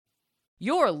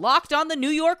You're Locked on the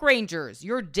New York Rangers,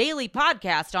 your daily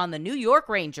podcast on the New York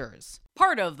Rangers.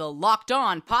 Part of the Locked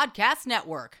On Podcast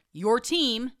Network, your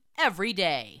team every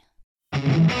day.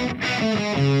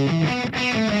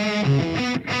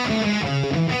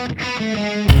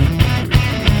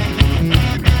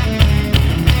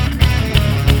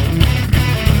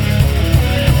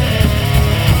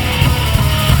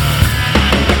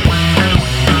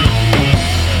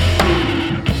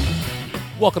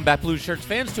 Welcome back, Blue Shirts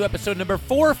fans, to episode number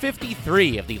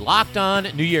 453 of the Locked On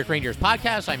New York Rangers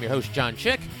podcast. I'm your host, John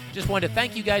Chick. Just wanted to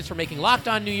thank you guys for making Locked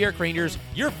On New York Rangers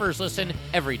your first listen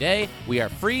every day. We are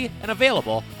free and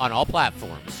available on all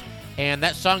platforms. And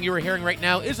that song you were hearing right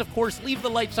now is, of course, Leave the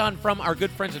Lights On from our good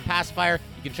friends in Pacifier.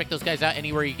 You can check those guys out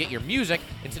anywhere you get your music.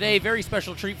 And today, very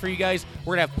special treat for you guys.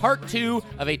 We're going to have part two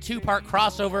of a two-part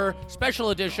crossover special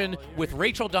edition with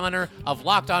Rachel Donner of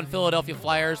Locked On Philadelphia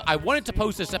Flyers. I wanted to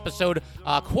post this episode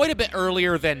quite a bit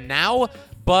earlier than now.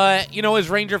 But, you know, as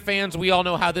Ranger fans, we all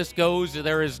know how this goes.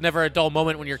 There is never a dull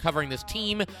moment when you're covering this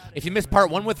team. If you missed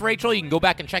part one with Rachel, you can go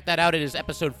back and check that out. It is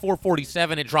episode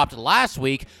 447. It dropped last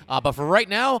week. But for right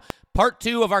now, part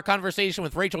two of our conversation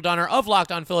with Rachel Donner of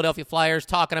Locked On Philadelphia Flyers,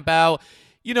 talking about,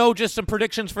 you know, just some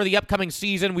predictions for the upcoming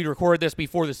season. We recorded this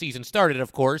before the season started,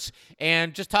 of course,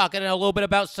 and just talking a little bit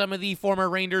about some of the former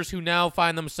Rangers who now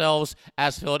find themselves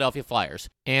as Philadelphia Flyers.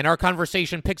 And our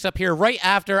conversation picks up here right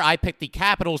after I picked the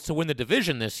Capitals to win the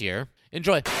division this year.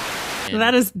 Enjoy.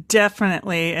 That is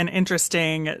definitely an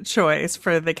interesting choice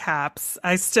for the Caps.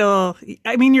 I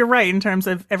mean, you're right in terms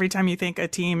of every time you think a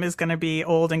team is going to be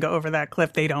old and go over that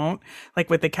cliff, they don't.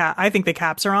 Like with the Cap, I think the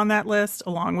Caps are on that list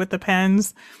along with the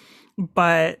Pens.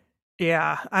 But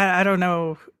yeah, I don't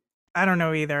know. I don't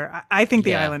know either. I think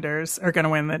the Islanders are going to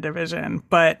win the division,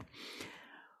 but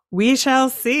we shall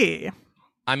see.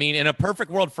 I mean, in a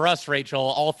perfect world for us, Rachel,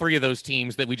 all three of those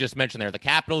teams that we just mentioned there, the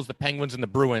Capitals, the Penguins, and the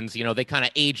Bruins, you know, they kind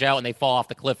of age out and they fall off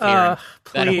the cliff here.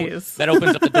 Please. That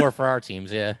opens up the door for our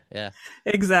teams. Yeah.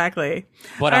 Exactly.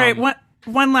 But, all right,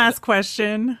 one last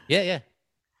question. Yeah.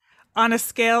 On a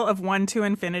scale of 1 to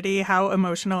infinity, how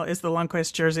emotional is the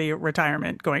Lundqvist jersey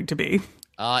retirement going to be?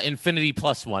 Infinity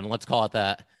 +1. Let's call it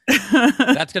that.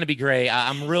 That's going to be great.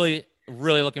 I'm really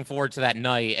looking forward to that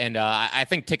night. And I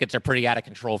think tickets are pretty out of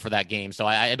control for that game. So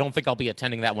I don't think I'll be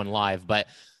attending that one live. But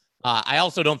I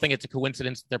also don't think it's a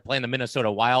coincidence that they're playing the Minnesota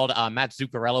Wild. Matt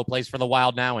Zuccarello plays for the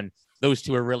Wild now, and those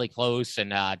two are really close.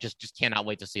 And just cannot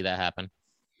wait to see that happen.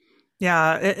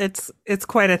 Yeah, it's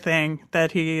quite a thing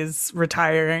that he is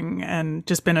retiring and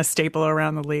just been a staple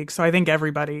around the league. So I think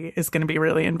everybody is going to be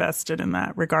really invested in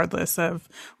that, regardless of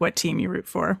what team you root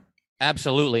for.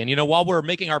 Absolutely. And, you know, while we're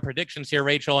making our predictions here,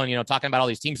 Rachel, and, you know, talking about all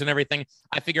these teams and everything,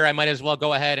 I figure I might as well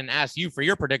go ahead and ask you for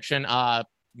your prediction.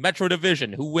 Metro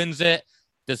Division, who wins it?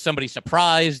 Does somebody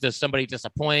surprise? Does somebody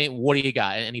disappoint? What do you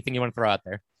got? Anything you want to throw out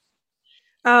there?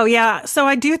 Oh, yeah. So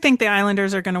I do think the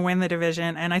Islanders are going to win the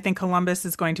division, and I think Columbus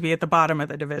is going to be at the bottom of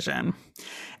the division.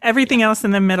 Everything else in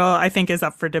the middle, I think, is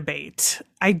up for debate.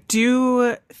 I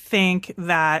do think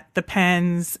that the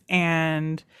Pens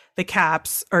and the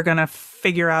Caps are going to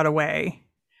figure out a way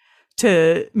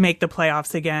to make the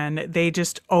playoffs again. They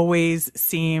just always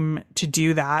seem to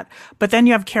do that. But then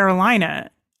you have Carolina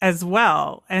as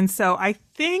well. And so I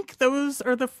think those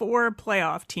are the 4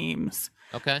 playoff teams.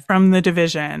 Okay. From the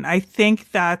division. I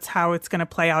think that's how it's going to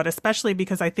play out, especially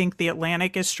because I think the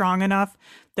Atlantic is strong enough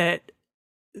that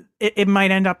it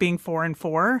might end up being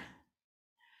 4-4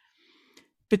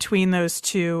 between those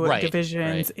two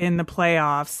divisions in the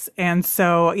playoffs. And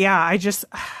so, yeah, I just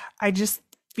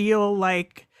feel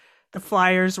like the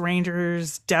Flyers,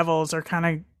 Rangers, Devils are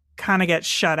kind of get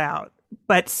shut out,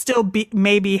 but still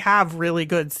maybe have really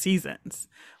good seasons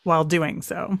while doing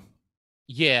so.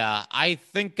 Yeah, I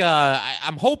think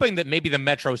I'm hoping that maybe the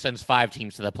Metro sends 5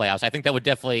 teams to the playoffs. I think that would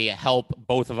definitely help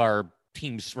both of our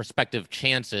teams' respective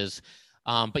chances.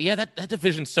 But yeah, that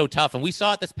division's so tough. And we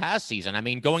saw it this past season. I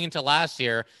mean, going into last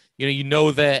year, you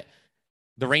know that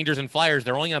the Rangers and Flyers,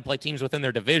 they're only going to play teams within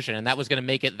their division. And that was going to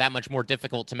make it that much more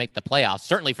difficult to make the playoffs,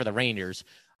 certainly for the Rangers.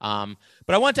 But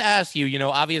I want to ask you,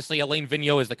 obviously Alain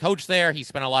Vigneault is the coach there. He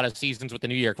spent a lot of seasons with the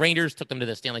New York Rangers, took them to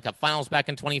the Stanley Cup Finals back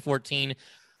in 2014.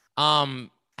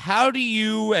 How do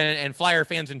you and Flyer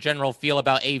fans in general feel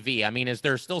about AV? I mean, is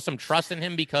there still some trust in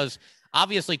him? Because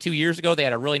obviously 2 years ago, they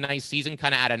had a really nice season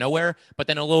kind of out of nowhere, but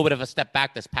then a little bit of a step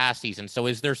back this past season. So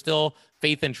is there still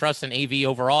faith and trust in AV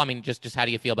overall? I mean, just how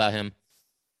do you feel about him?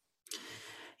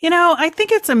 I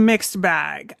think it's a mixed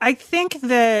bag. I think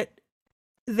that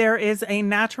there is a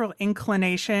natural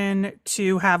inclination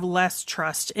to have less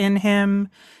trust in him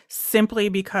simply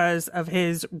because of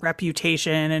his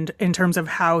reputation and in terms of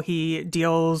how he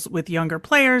deals with younger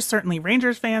players. Certainly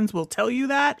Rangers fans will tell you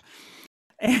that.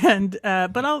 And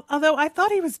although I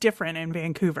thought he was different in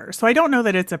Vancouver, so I don't know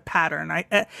that it's a pattern.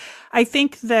 I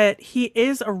think that he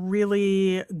is a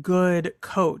really good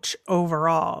coach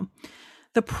overall.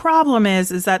 The problem is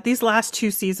that these last 2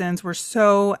 seasons were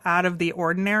so out of the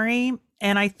ordinary.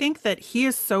 And I think that he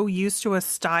is so used to a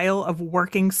style of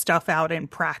working stuff out in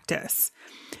practice.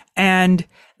 And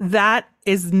that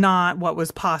is not what was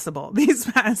possible these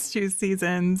past 2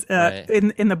 seasons Right.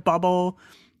 in the bubble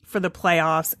for the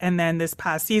playoffs. And then this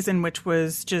past season, which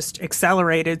was just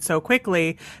accelerated so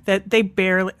quickly that they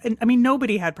barely, I mean,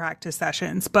 nobody had practice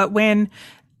sessions. But when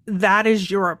that is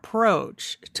your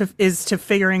approach to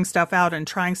figuring stuff out and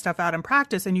trying stuff out in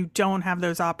practice, and you don't have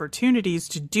those opportunities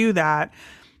to do that,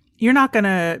 you're not going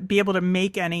to be able to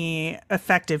make any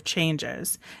effective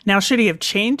changes. Now, should he have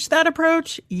changed that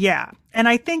approach? Yeah. And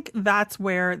I think that's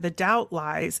where the doubt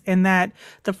lies, in that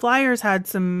the Flyers had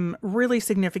some really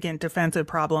significant defensive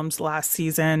problems last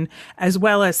season, as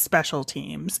well as special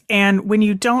teams. And when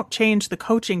you don't change the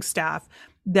coaching staff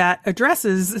that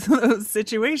addresses those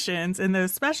situations and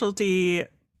those specialty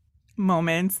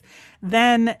moments,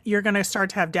 then you're going to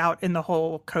start to have doubt in the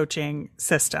whole coaching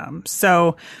system.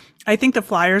 So I think the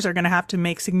Flyers are going to have to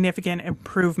make significant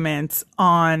improvements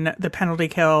on the penalty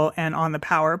kill and on the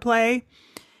power play,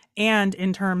 and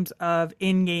in terms of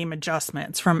in-game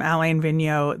adjustments from Alain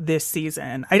Vigneault this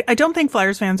season. I don't think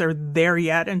Flyers fans are there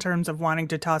yet in terms of wanting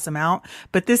to toss him out,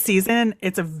 but this season,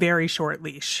 it's a very short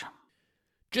leash.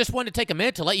 Just wanted to take a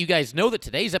minute to let you guys know that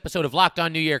today's episode of Locked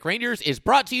On New York Rangers is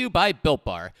brought to you by Built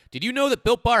Bar. Did you know that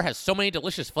Built Bar has so many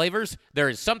delicious flavors? There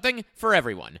is something for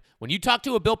everyone. When you talk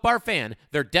to a Built Bar fan,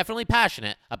 they're definitely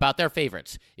passionate about their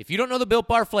favorites. If you don't know the Built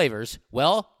Bar flavors,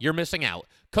 well, you're missing out.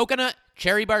 Coconut,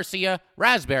 cherry barcia,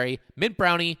 raspberry, mint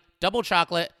brownie, double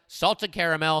chocolate, salted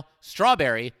caramel,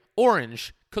 strawberry,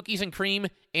 orange, cookies and cream,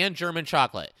 and German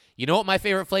chocolate. You know what my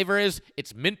favorite flavor is?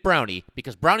 It's mint brownie,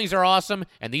 because brownies are awesome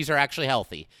and these are actually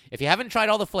healthy. If you haven't tried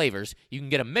all the flavors, you can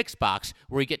get a mix box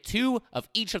where you get 2 of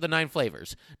each of the 9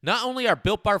 flavors. Not only are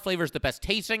Built Bar flavors the best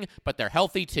tasting, but they're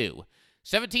healthy too.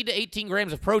 17 to 18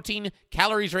 grams of protein,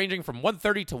 calories ranging from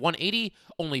 130 to 180,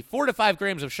 only 4 to 5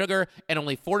 grams of sugar, and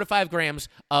only 4 to 5 grams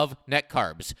of net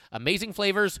carbs. Amazing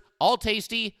flavors, all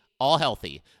tasty, all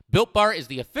healthy. Built Bar is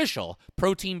the official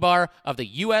protein bar of the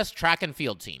U.S. track and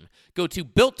field team. Go to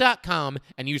Built.com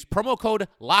and use promo code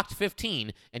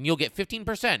LOCKED15 and you'll get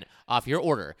 15% off your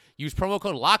order. Use promo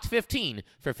code LOCKED15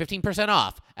 for 15%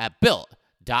 off at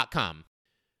Built.com.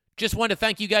 Just wanted to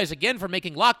thank you guys again for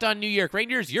making Locked On New York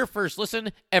Rangers your first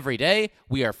listen every day.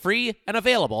 We are free and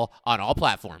available on all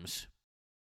platforms.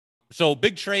 So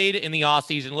big trade in the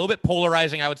offseason, a little bit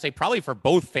polarizing, I would say, probably for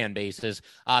both fan bases.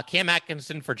 Cam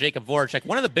Atkinson for Jacob Voracek,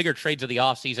 one of the bigger trades of the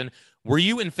offseason. Were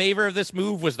you in favor of this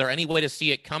move? Was there any way to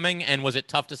see it coming? And was it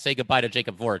tough to say goodbye to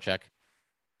Jacob Voracek?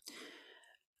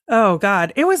 Oh,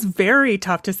 God. It was very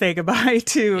tough to say goodbye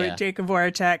to Jacob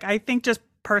Voracek. I think just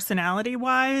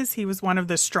personality-wise, he was one of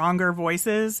the stronger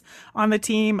voices on the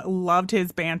team. Loved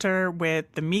his banter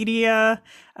with the media,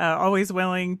 always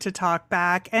willing to talk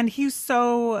back. And he's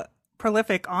so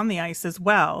prolific on the ice as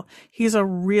well. He's a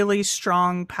really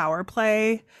strong power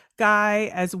play guy,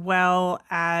 as well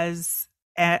as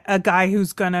a guy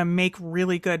who's going to make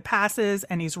really good passes,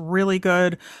 and he's really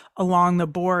good along the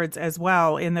boards as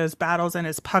well in those battles, and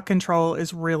his puck control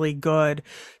is really good.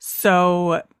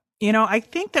 So, you know, I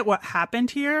think that what happened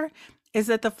here is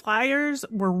that the Flyers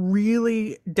were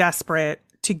really desperate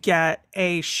to get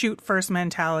a shoot first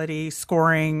mentality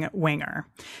scoring winger.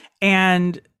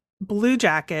 And Blue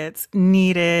Jackets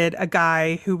needed a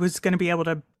guy who was going to be able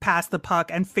to pass the puck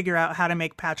and figure out how to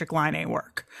make Patrick Laine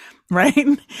work,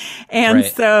 right? And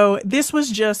so this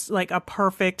was just like a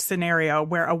perfect scenario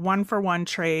where a 1-for-1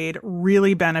 trade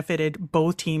really benefited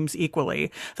both teams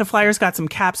equally. The Flyers got some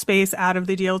cap space out of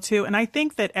the deal too. And I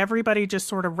think that everybody just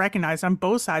sort of recognized on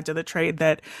both sides of the trade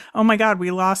that, oh my God, we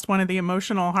lost one of the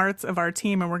emotional hearts of our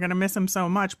team and we're going to miss him so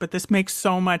much. But this makes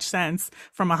so much sense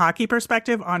from a hockey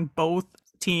perspective on both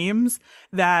teams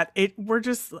that we're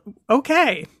just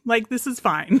okay. Like, this is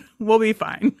fine. We'll be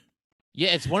fine. Yeah,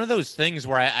 it's one of those things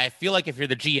where I feel like if you're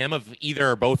the GM of either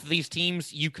or both of these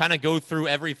teams, you kind of go through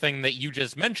everything that you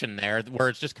just mentioned there, where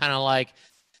it's just kind of like,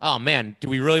 oh man, do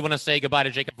we really want to say goodbye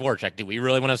to Jacob Voracek? Do we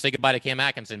really want to say goodbye to Cam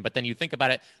Atkinson? But then you think about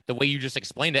it the way you just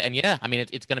explained it, and yeah, I mean,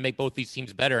 it's going to make both these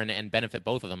teams better and benefit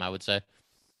both of them, I would say.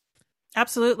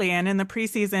 Absolutely. And in the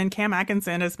preseason, Cam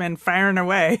Atkinson has been firing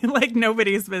away like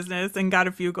nobody's business and got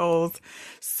a few goals.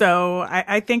 So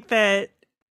I think that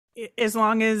as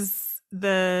long as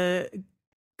the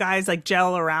guys like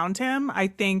gel around him, I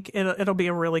think it'll be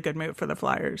a really good move for the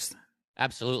Flyers.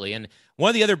 Absolutely. And one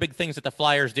of the other big things that the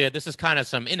Flyers did, this is kind of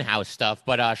some in-house stuff,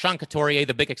 but Sean Couturier,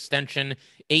 the big extension,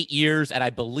 8 years at, I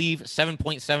believe,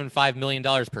 $7.75 million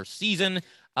per season.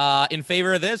 In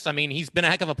favor of this? I mean, he's been a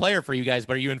heck of a player for you guys,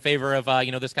 but are you in favor of,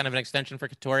 this kind of an extension for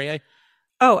Couturier?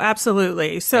 Oh,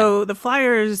 absolutely. So the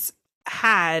Flyers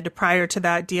had, prior to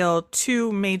that deal,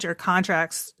 2 major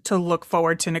contracts to look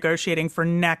forward to negotiating for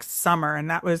next summer,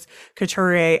 and that was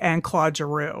Couturier and Claude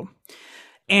Giroux.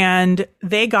 And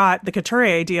they got the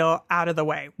Couturier deal out of the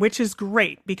way, which is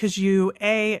great because you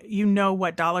know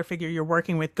what dollar figure you're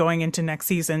working with going into next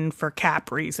season for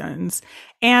cap reasons.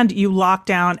 And you lock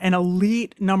down an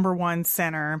elite number 1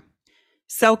 center,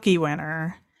 Selke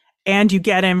winner, and you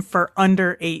get him for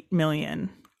under $8 million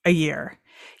a year.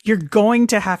 You're going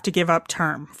to have to give up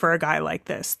term for a guy like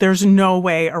this. There's no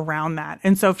way around that.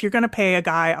 And so if you're going to pay a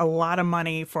guy a lot of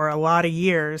money for a lot of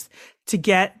years to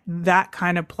get that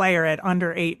kind of player at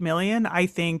under $8 million, I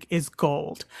think is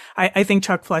gold. I think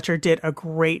Chuck Fletcher did a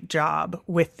great job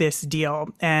with this deal.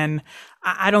 And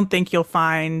I don't think you'll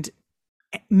find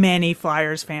many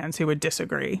Flyers fans who would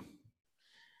disagree.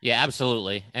 Yeah,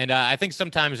 absolutely. And I think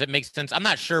sometimes it makes sense. I'm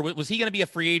not sure. Was he going to be a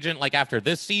free agent like after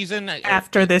this season?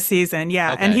 After this season,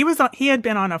 yeah. Okay. And he had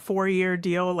been on a 4-year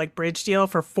deal, like bridge deal,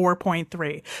 for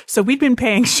 4.3. So we'd been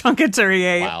paying Sean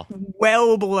Couturier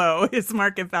well below his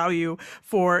market value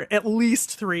for at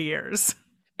least 3 years.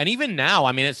 And even now,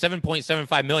 I mean, it's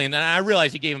 $7.75 million. And I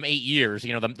realize he gave him 8 years,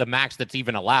 the max that's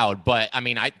even allowed. But I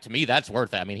mean, to me, that's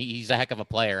worth it. I mean, he's a heck of a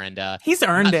player, and he's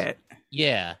earned it.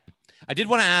 Yeah. I did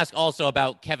want to ask also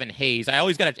about Kevin Hayes. I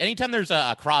always got to, anytime there's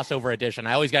a crossover edition,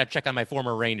 I always got to check on my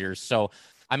former Rangers. So,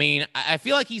 I mean, I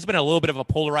feel like he's been a little bit of a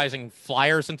polarizing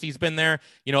Flyer since he's been there.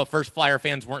 At first Flyer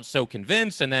fans weren't so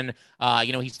convinced. And then,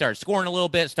 he started scoring a little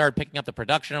bit, started picking up the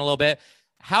production a little bit.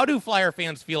 How do Flyer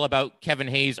fans feel about Kevin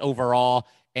Hayes overall?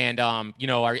 And,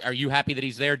 are you happy that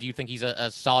he's there? Do you think he's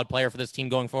a solid player for this team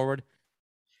going forward?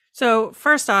 So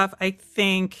first off, I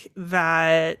think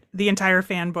that the entire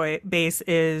fan base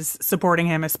is supporting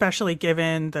him, especially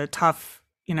given the tough,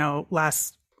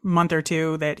 last month or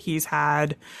two that he's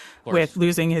had with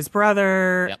losing his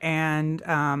brother and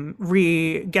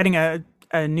getting a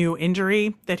new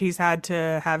injury that he's had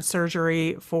to have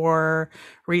surgery for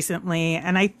recently.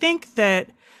 And I think that,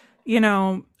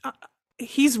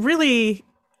 he's really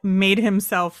made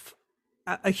himself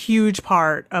a huge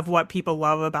part of what people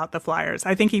love about the Flyers.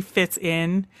 I think he fits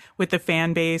in with the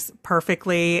fan base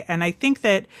perfectly. And I think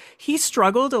that he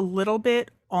struggled a little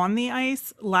bit on the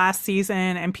ice last season,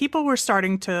 and people were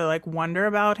starting to wonder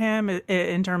about him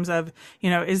in terms of,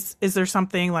 is there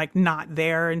something not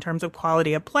there in terms of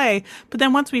quality of play? But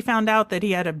then once we found out that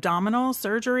he had abdominal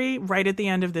surgery right at the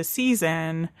end of the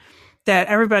season, that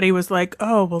everybody was like,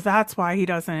 oh, well, that's why he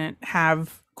doesn't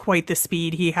have quite the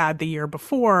speed he had the year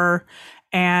before.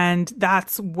 And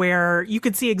that's where you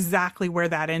could see exactly where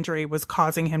that injury was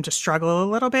causing him to struggle a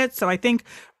little bit. So I think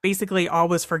basically all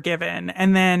was forgiven.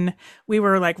 And then we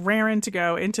were raring to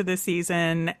go into the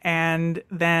season, and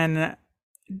then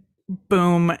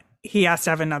boom, he has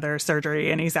to have another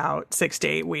surgery and he's out 6 to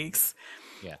 8 weeks.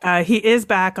 Yeah. He is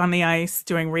back on the ice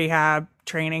doing rehab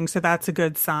training, so that's a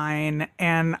good sign.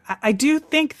 And I do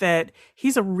think that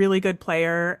he's a really good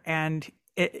player, and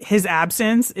his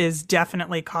absence is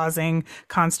definitely causing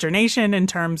consternation in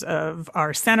terms of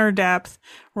our center depth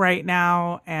right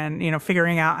now, and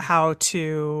figuring out how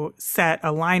to set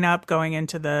a lineup going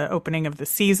into the opening of the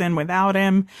season without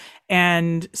him.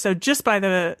 And so just by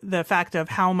the fact of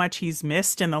how much he's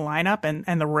missed in the lineup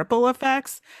and the ripple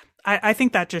effects, I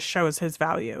think that just shows his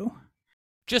value.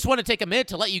 Just want to take a minute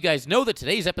to let you guys know that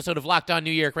today's episode of Locked On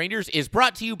New York Rangers is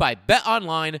brought to you by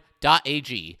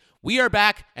BetOnline.ag. We are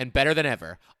back and better than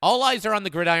ever. All eyes are on the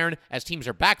gridiron as teams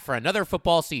are back for another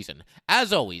football season.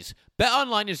 As always,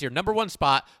 BetOnline is your number one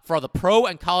spot for all the pro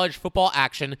and college football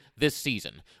action this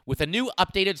season. With a new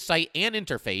updated site and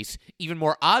interface, even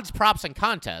more odds, props, and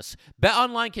contests,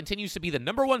 BetOnline continues to be the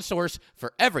number one source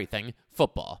for everything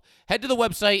football. Head to the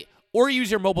website or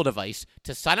use your mobile device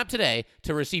to sign up today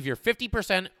to receive your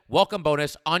 50% welcome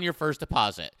bonus on your first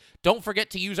deposit. Don't forget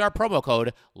to use our promo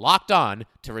code LOCKEDON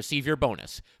to receive your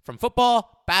bonus. From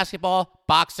football, basketball,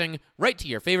 boxing, right to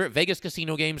your favorite Vegas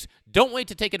casino games, don't wait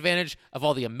to take advantage of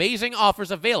all the amazing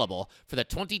offers available for the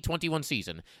 2021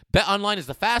 season. BetOnline is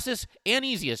the fastest and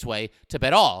easiest way to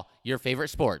bet all your favorite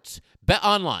sports.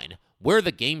 BetOnline, where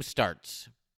the game starts.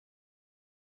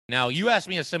 Now, you asked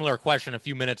me a similar question a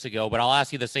few minutes ago, but I'll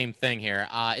ask you the same thing here.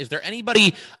 Is there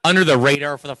anybody under the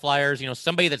radar for the Flyers,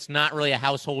 somebody that's not really a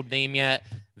household name yet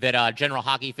that general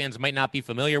hockey fans might not be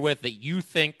familiar with that you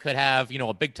think could have,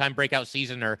 a big-time breakout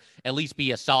season or at least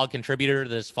be a solid contributor to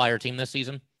this Flyer team this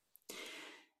season?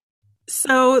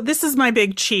 So this is my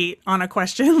big cheat on a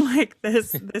question like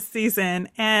this season,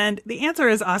 and the answer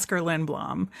is Oscar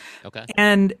Lindblom. Okay.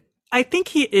 And I think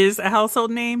he is a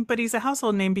household name, but he's a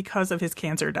household name because of his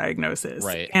cancer diagnosis.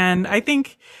 Right. And I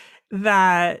think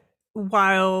that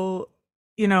while,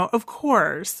 of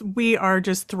course, we are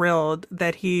just thrilled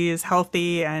that he is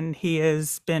healthy and he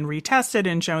has been retested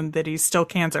and shown that he's still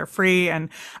cancer free. And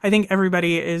I think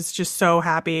everybody is just so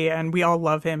happy and we all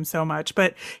love him so much.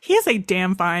 But he is a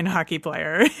damn fine hockey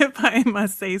player, if I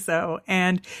must say so.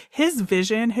 And his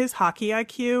vision, his hockey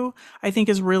IQ, I think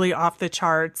is really off the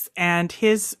charts. And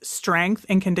his strength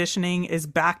and conditioning is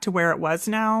back to where it was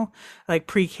now, like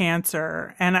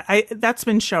pre-cancer. And that's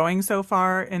been showing so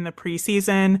far in the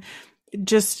preseason.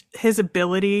 Just his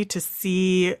ability to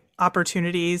see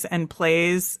opportunities and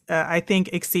plays, I think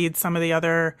exceeds some of the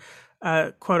other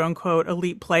quote unquote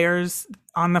elite players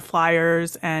on the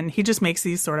Flyers. And he just makes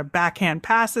these sort of backhand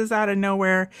passes out of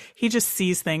nowhere. He just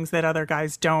sees things that other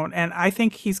guys don't. And I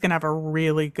think he's going to have a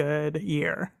really good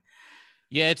year.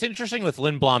 Yeah, it's interesting with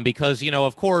Lindblom because,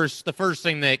 of course, the first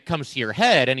thing that comes to your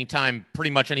head anytime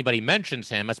pretty much anybody mentions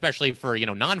him, especially for,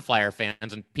 non-Flyer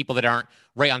fans and people that aren't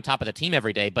right on top of the team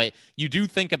every day, but you do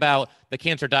think about the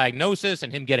cancer diagnosis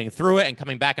and him getting through it and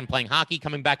coming back and playing hockey,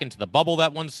 coming back into the bubble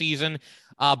that one season.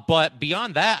 But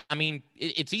beyond that, I mean,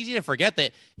 it's easy to forget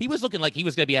that he was looking like he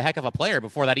was going to be a heck of a player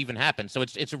before that even happened. So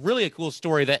it's really a cool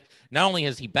story that not only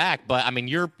is he back, but I mean,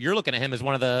 you're looking at him as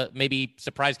one of the maybe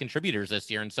surprise contributors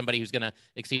this year and somebody who's going to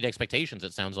exceed expectations,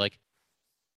 it sounds like.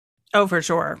 Oh, for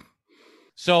sure.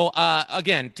 So,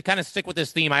 again, to kind of stick with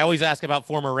this theme, I always ask about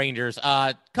former Rangers.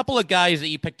 A couple of guys that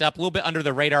you picked up a little bit under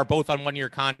the radar, both on one-year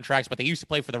contracts, but they used to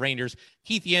play for the Rangers,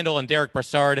 Keith Yandle and Derek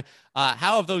Brassard.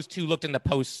 How have those two looked in the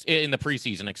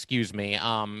preseason, excuse me?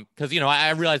 Because,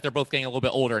 I realize they're both getting a little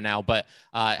bit older now, but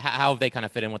how have they kind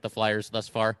of fit in with the Flyers thus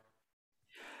far?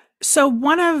 So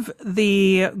one of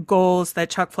the goals that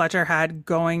Chuck Fletcher had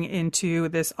going into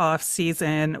this off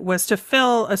season was to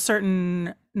fill a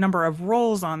certain number of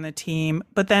roles on the team,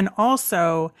 but then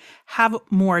also have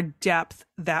more depth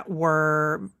that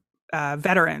were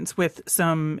veterans with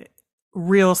some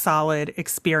real solid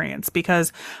experience.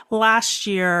 Because last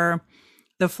year,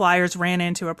 the Flyers ran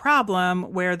into a problem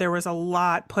where there was a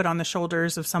lot put on the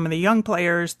shoulders of some of the young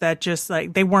players that just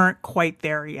they weren't quite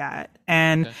there yet.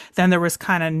 And then there was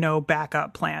kind of no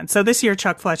backup plan. So this year,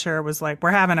 Chuck Fletcher was like,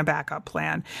 we're having a backup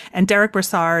plan. And Derek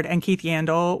Brassard and Keith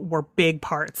Yandle were big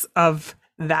parts of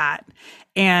that.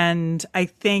 And I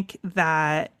think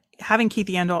that having Keith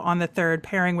Yandle on the third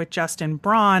pairing with Justin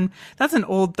Braun, that's an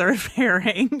old third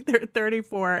pairing. They're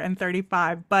 34 and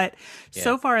 35. But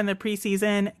so far in the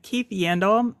preseason, Keith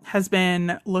Yandle has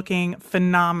been looking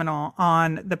phenomenal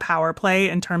on the power play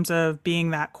in terms of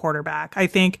being that quarterback. I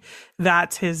think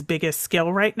that's his biggest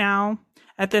skill right now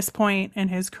at this point in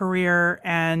his career.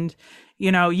 And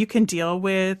you can deal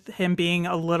with him being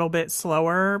a little bit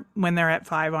slower when they're at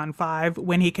 5-on-5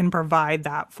 when he can provide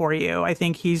that for you. I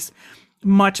think he's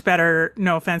much better,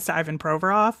 no offense to Ivan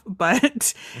Provorov,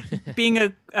 but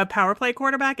being a power play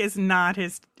quarterback is not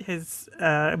his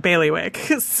bailiwick.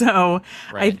 So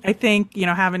right. I think,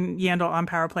 having Yandle on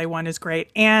power play 1 is great.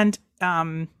 And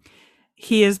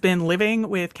he has been living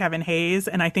with Kevin Hayes,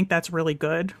 and I think that's really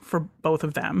good for both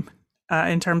of them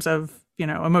in terms of,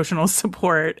 emotional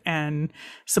support and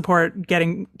support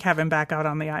getting Kevin back out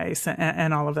on the ice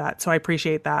and all of that. So I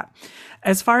appreciate that.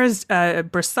 As far as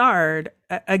Brassard,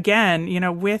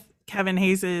 again, with Kevin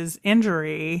Hayes'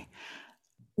 injury,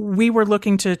 we were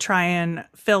looking to try and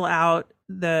fill out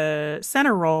the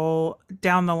center role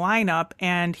down the lineup,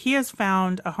 and he has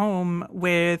found a home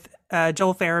with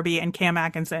Joel Farabee and Cam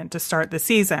Atkinson to start the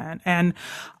season. And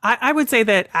I would say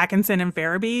that Atkinson and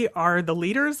Farabee are the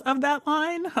leaders of that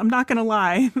line. I'm not going to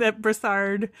lie that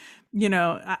Brassard,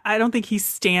 I don't think he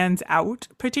stands out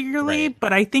particularly, right.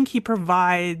 But I think he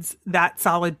provides that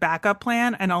solid backup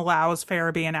plan and allows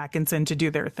Farabee and Atkinson to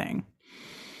do their thing.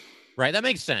 Right, that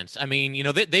makes sense. I mean,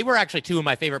 they were actually two of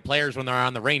my favorite players when they were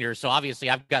on the Rangers, so obviously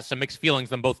I've got some mixed feelings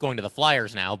them both going to the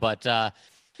Flyers now, but I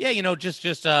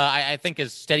think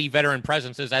as steady veteran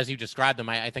presences, as you described them,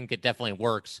 I think it definitely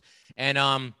works. And,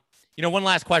 one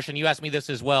last question. You asked me this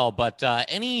as well, but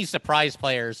any surprise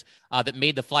players that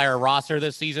made the Flyer roster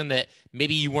this season that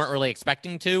maybe you weren't really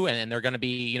expecting to, and they're going to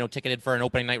be, ticketed for an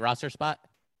opening night roster spot?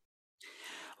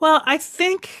 Well, I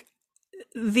think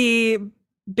the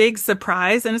big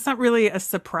surprise, and it's not really a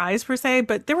surprise per se,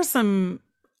 but there were some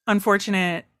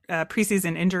unfortunate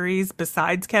preseason injuries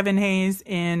besides Kevin Hayes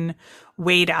in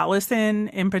Wade Allison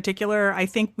in particular. I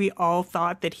think we all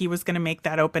thought that he was going to make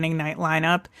that opening night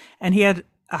lineup, and he had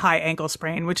a high ankle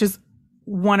sprain, which is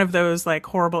one of those like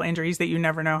horrible injuries that you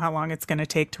never know how long it's going to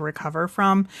take to recover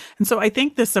from. And so I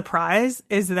think the surprise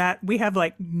is that we have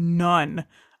like none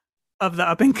of the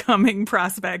up and coming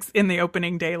prospects in the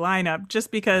opening day lineup,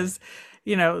 just because,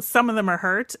 you know, some of them are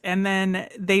hurt, and then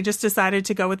they just decided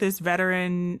to go with this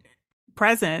veteran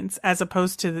presence as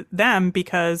opposed to them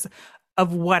because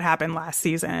of what happened last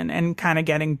season and kind of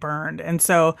getting burned. And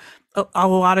so a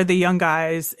lot of the young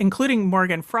guys, including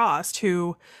Morgan Frost,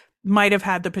 who might have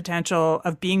had the potential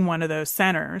of being one of those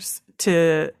centers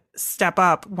to step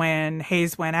up when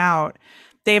Hayes went out,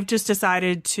 they've just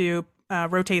decided to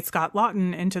rotate Scott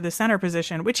Lawton into the center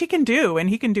position, which he can do, and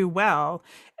he can do well.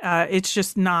 It's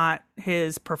just not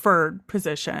his preferred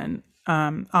position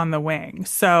on the wing.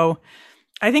 So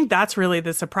I think that's really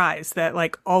the surprise, that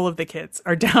like all of the kids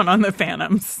are down on the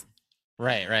Phantoms.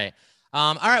 Right.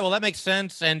 All right, well, that makes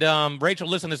sense. And Rachel,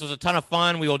 listen, this was a ton of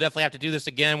fun. We will definitely have to do this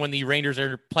again when the Rangers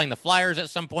are playing the Flyers at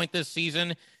some point this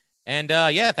season. And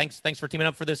yeah, thanks for teaming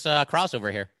up for this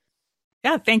crossover here.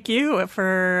 Yeah, thank you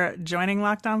for joining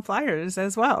Locked On Flyers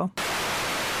as well.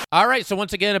 All right, so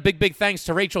once again, a big thanks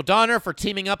to Rachel Donner for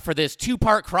teaming up for this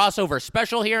two-part crossover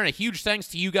special here, and a huge thanks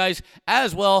to you guys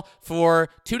as well for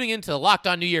tuning into the Locked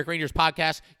On New York Rangers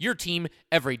podcast, your team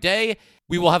every day.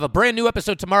 We will have a brand new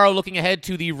episode tomorrow looking ahead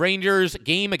to the Rangers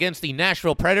game against the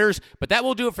Nashville Predators, but that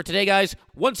will do it for today, guys.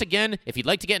 Once again, if you'd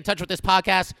like to get in touch with this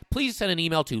podcast, please send an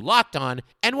email to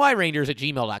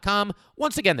lockedonnyrangers@gmail.com.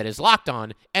 Once again, that is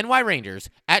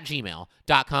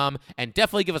lockedonnyrangers@gmail.com, and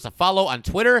definitely give us a follow on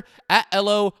Twitter at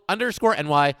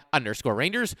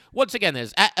LO_NY_Rangers. Once again, that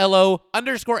is at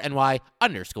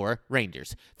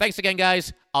LO_NY_Rangers. Thanks again,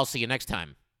 guys. I'll see you next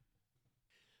time.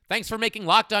 Thanks for making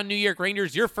Locked On New York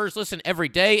Rangers your first listen every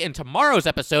day. In tomorrow's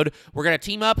episode, we're going to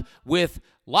team up with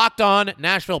Locked On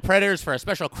Nashville Predators for a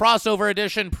special crossover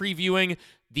edition previewing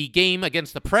the game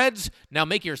against the Preds. Now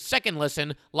make your second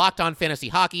listen Locked On Fantasy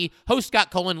Hockey. Host Scott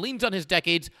Cullen leans on his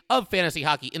decades of fantasy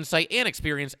hockey insight and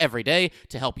experience every day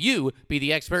to help you be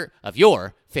the expert of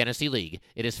your fantasy league.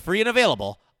 It is free and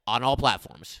available on all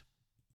platforms.